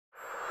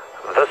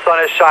The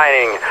sun is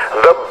shining,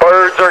 the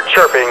birds are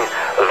chirping,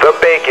 the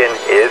bacon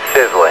is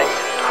sizzling.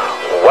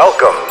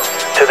 Welcome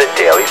to the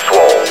Daily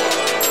Swole.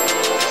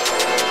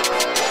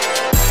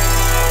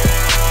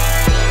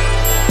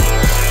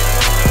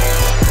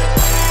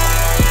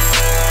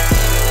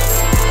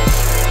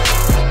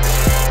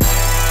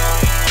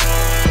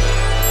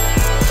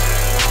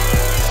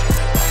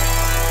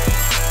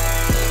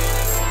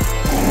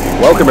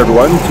 Welcome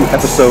everyone to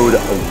episode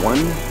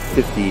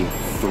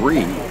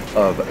 153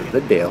 of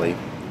the Daily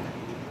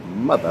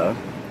Mother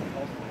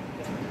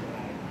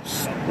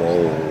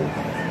Swole.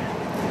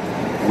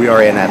 We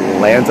are in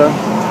Atlanta.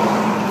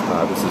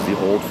 This is the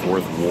old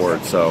 4th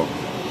Ward, so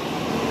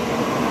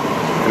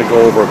I'm going to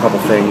go over a couple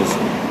things.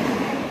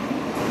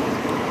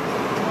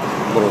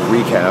 A little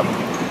recap.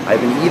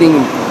 I've been eating,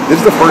 this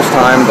is the first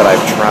time that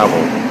I've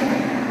traveled,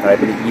 and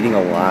I've been eating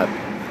a lot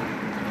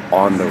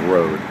on the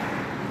road.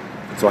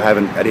 So I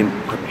didn't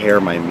prepare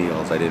my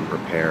meals. I didn't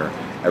prepare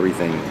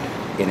everything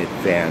in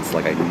advance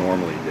like I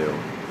normally do.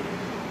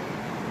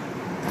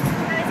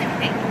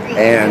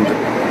 And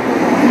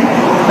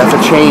that's a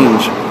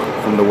change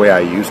from the way I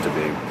used to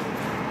be.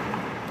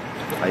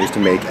 I used to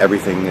make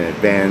everything in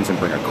advance and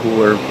bring a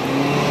cooler.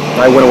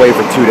 I went away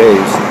for 2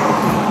 days.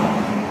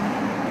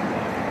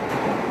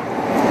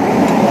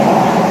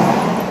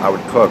 I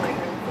would cook.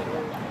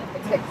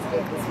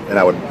 And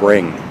I would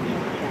bring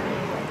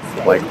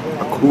like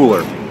a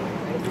cooler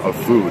of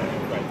food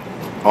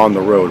on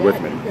the road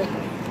with me.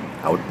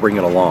 I would bring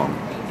it along.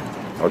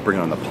 I would bring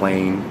it on the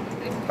plane.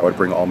 I would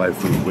bring all my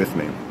food with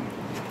me.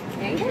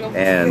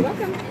 And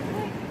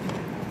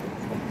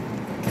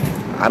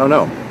I don't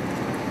know.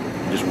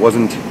 It just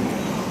wasn't.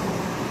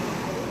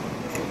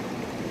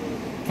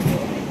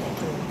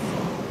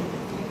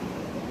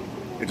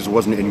 It just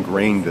wasn't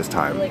ingrained this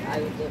time.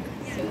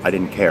 I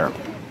didn't care.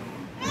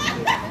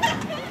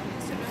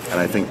 And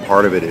I think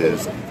part of it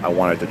is I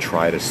wanted to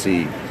try to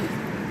see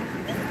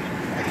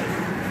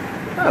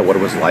what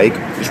it was like.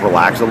 Just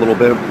relax a little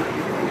bit.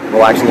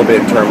 Relax a little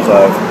bit in terms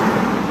of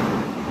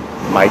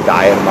my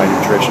diet and my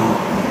nutrition.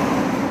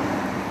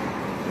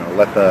 You know,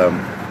 let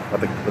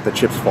the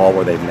chips fall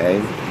where they may.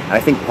 And I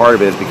think part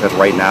of it is because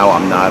right now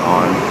I'm not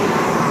on.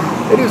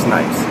 It is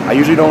nice. I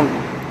usually don't.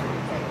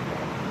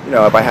 You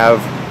know, if I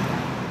have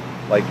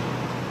like,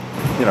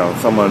 you know,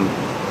 someone.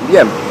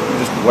 Yeah,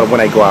 just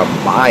when I go out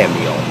and buy a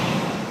meal.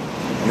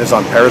 And this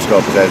on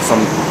Periscope is that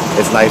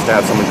it's nice to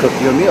have someone cook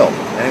you a meal,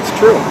 and it's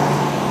true.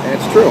 And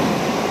it's true.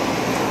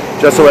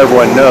 Just so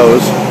everyone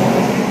knows,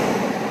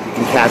 you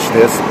can catch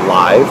this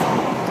live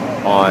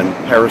on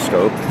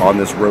Periscope, on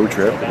this road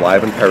trip,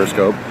 live on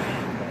Periscope,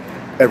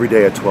 every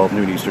day at 12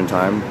 noon Eastern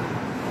Time.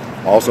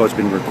 Also, it's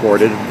been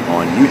recorded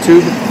on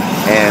YouTube,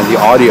 and the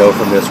audio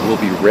from this will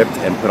be ripped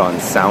and put on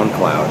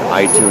SoundCloud,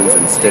 iTunes,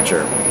 and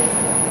Stitcher.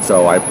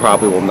 So I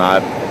probably will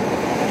not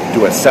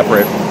do a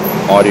separate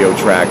audio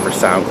track for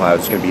SoundCloud.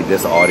 It's going to be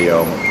this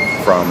audio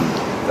from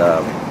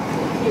the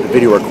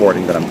video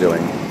recording that I'm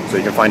doing. So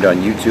you can find it on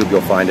YouTube,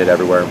 you'll find it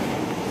everywhere.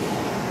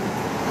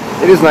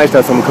 It is nice to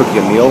have someone cooking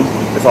a meal.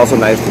 It's also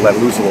nice to let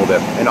loose a little bit.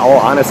 In all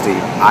honesty,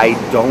 I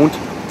don't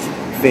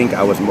think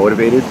I was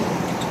motivated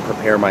to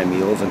prepare my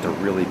meals and to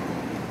really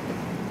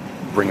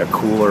bring a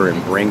cooler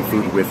and bring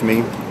food with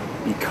me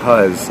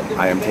because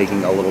I am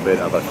taking a little bit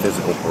of a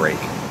physical break.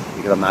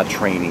 Because I'm not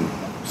training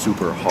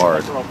super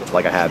hard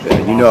like I have been.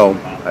 And you know,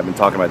 I've been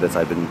talking about this,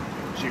 I've been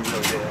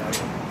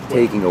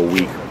taking a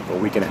week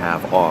and a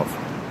half off.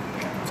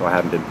 So I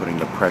haven't been putting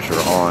the pressure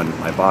on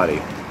my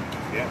body.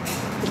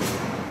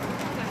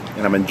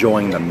 And I'm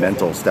enjoying the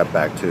mental step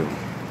back too,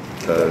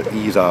 to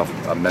ease off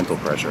a mental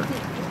pressure.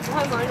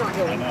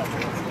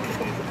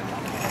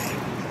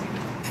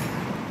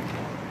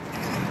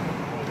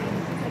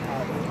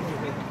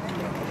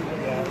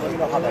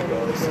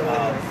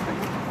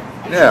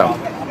 Yeah.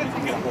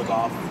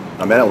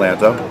 I'm in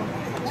Atlanta.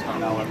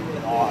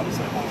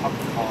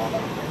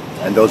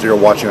 And those of you who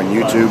are watching on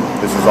YouTube,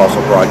 this is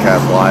also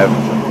broadcast live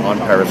on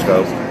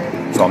Periscope,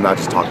 so I'm not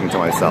just talking to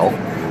myself.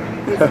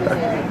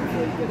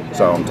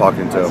 So I'm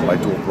talking to my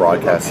dual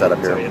broadcast setup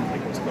here.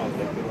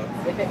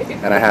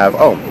 And I have,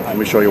 let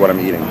me show you what I'm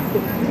eating.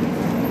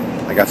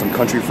 I got some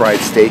country fried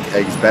steak,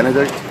 eggs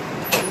Benedict,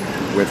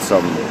 with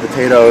some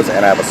potatoes,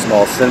 and I have a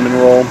small cinnamon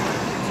roll.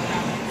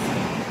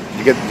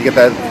 Did you get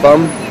that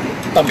thumb?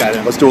 Thumb got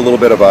it. Let's do a little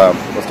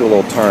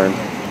turn.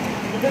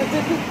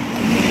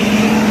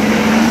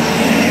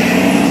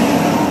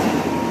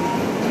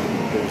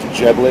 There's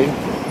Jebly.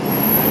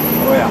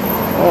 Oh yeah.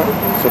 Oh,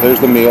 so there's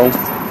the meal.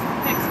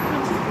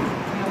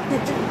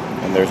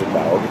 And there's a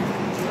dog.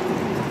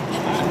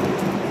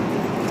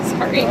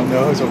 Sorry.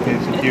 No, it's okay.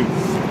 It's cute.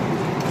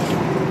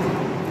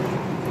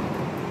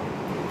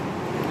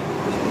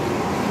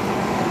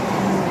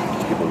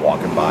 Just people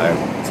walking by.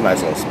 It's a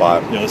nice little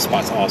spot. Yeah, this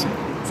spot's awesome.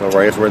 So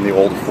I guess we're in the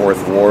old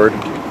 4th Ward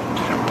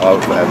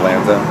of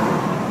Atlanta.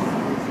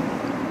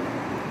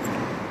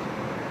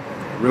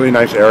 Really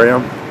nice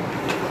area.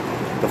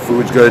 The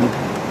food's good.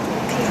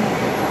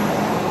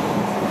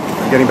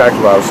 Getting back to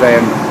what I was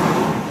saying,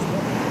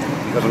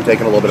 because I'm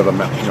taking a little bit of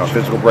a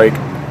physical break,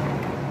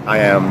 I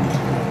am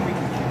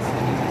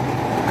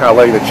kind of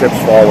letting the chips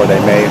fall where they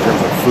may in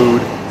terms of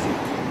food.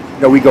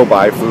 You know, we go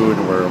buy food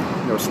and we're,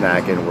 you know,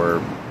 snacking,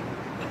 we're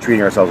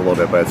treating ourselves a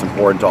little bit, but it's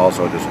important to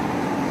also just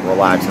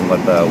relax and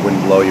let the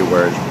wind blow you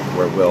where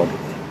it will.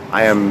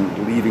 I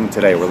am leaving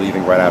today. We're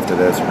leaving right after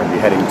this. We're going to be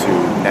heading to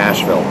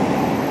Nashville.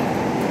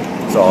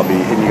 So I'll be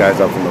hitting you guys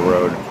up from the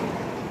road.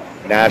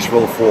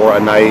 Nashville for a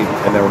night,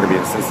 and then we're going to be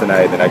in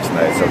Cincinnati the next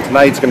night. So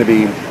tonight's going to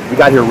be, we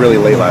got here really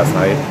late last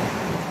night,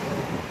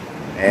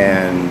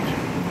 and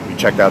we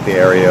checked out the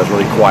area. It was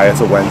really quiet.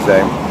 It's a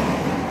Wednesday.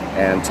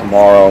 And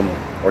tomorrow,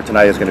 or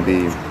tonight, is going to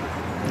be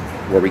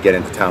where we get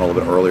into town a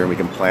little bit earlier and we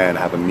can plan,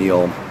 have a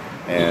meal,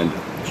 and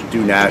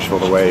do Nashville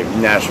the way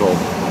Nashville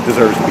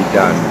deserves to be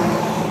done.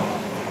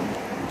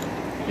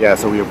 Yeah,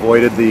 so we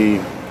avoided the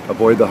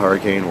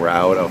hurricane. We're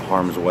out of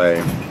harm's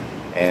way,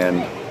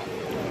 and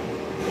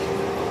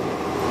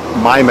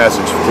my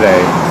message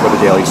today for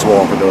the Daily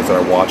Swole, for those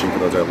that are watching, for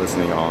those that are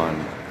listening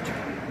on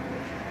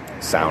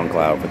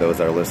SoundCloud, for those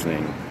that are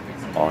listening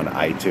on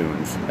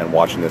iTunes and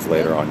watching this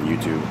later on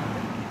YouTube,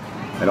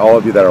 and all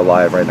of you that are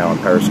live right now on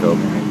Periscope,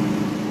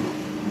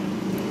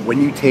 when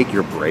you take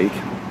your break,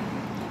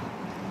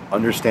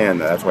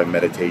 understand that that's why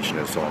meditation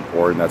is so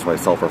important. That's why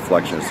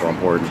self-reflection is so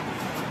important.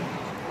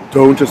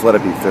 Don't just let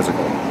it be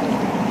physical.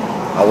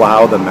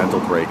 Allow the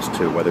mental breaks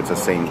too, whether it's the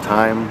same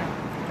time.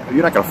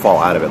 You're not going to fall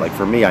out of it. Like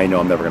for me, I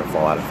know I'm never going to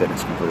fall out of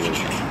fitness completely.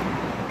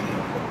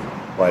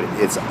 But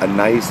it's a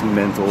nice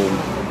mental,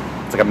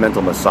 it's like a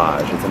mental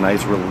massage. It's a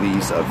nice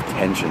release of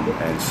tension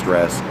and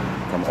stress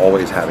from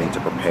always having to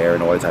prepare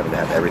and always having to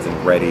have everything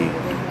ready.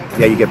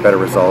 Yeah, you get better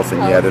results,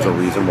 and yeah, there's a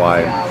reason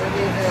why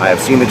I have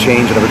seen the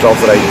change in the results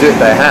that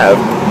I have,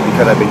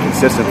 because I've been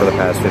consistent for the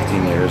past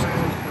 15 years.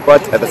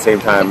 But at the same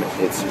time,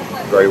 it's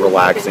very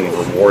relaxing and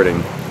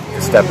rewarding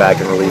to step back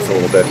and release a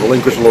little bit,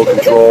 relinquish a little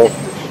control,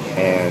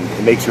 and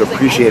it makes you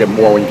appreciate it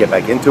more when you get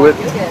back into it.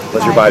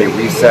 Lets your body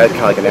reset,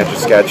 kind of like an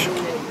Etch-a-Sketch,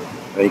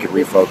 and then you can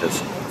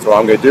refocus. So what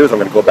I'm going to do is I'm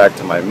going to go back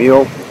to my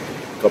meal,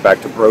 go back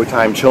to bro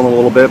time, chilling a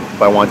little bit,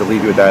 but I wanted to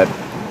leave you with that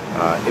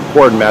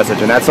important message,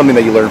 and that's something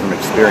that you learn from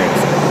experience.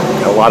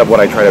 And a lot of what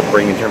I try to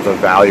bring in terms of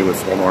value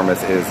with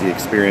Swolenormous is the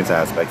experience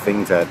aspect,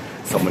 things that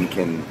someone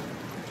can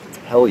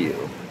tell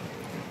you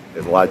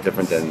is a lot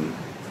different than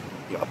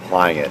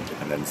applying it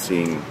and then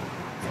seeing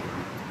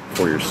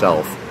for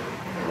yourself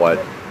what,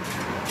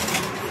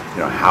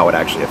 how it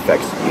actually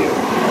affects you.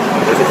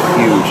 There's a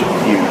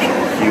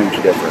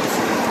huge difference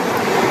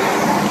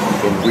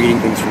in reading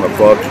things from a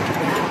book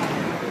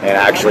and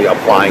actually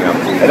applying them.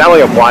 And not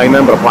only applying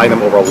them, but applying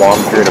them over a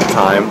long period of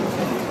time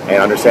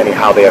and understanding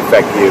how they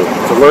affect you.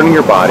 So learning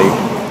your body,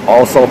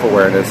 all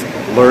self-awareness,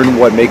 learn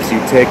what makes you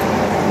tick,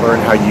 learn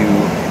how you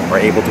are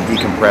able to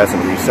decompress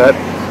and reset,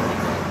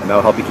 and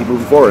that'll help you keep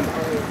moving forward.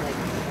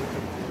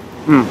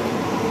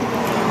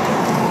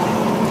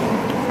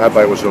 That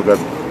bite was so good.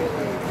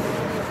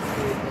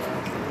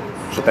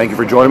 So thank you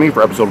for joining me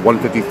for episode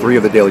 153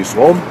 of the Daily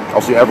Swole.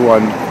 I'll see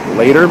everyone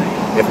later,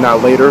 if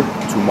not later,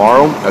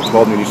 tomorrow at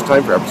 12 noon Eastern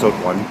time for episode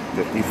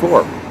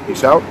 154.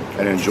 Peace out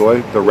and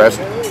enjoy the rest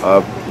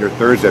of your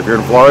Thursday. If you're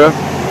in Florida,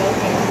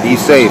 be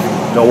safe.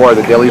 Don't worry,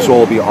 the Daily Swole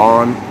will be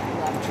on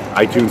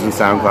iTunes and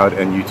SoundCloud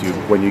and YouTube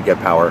when you get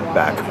power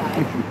back.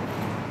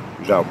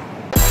 Peace out.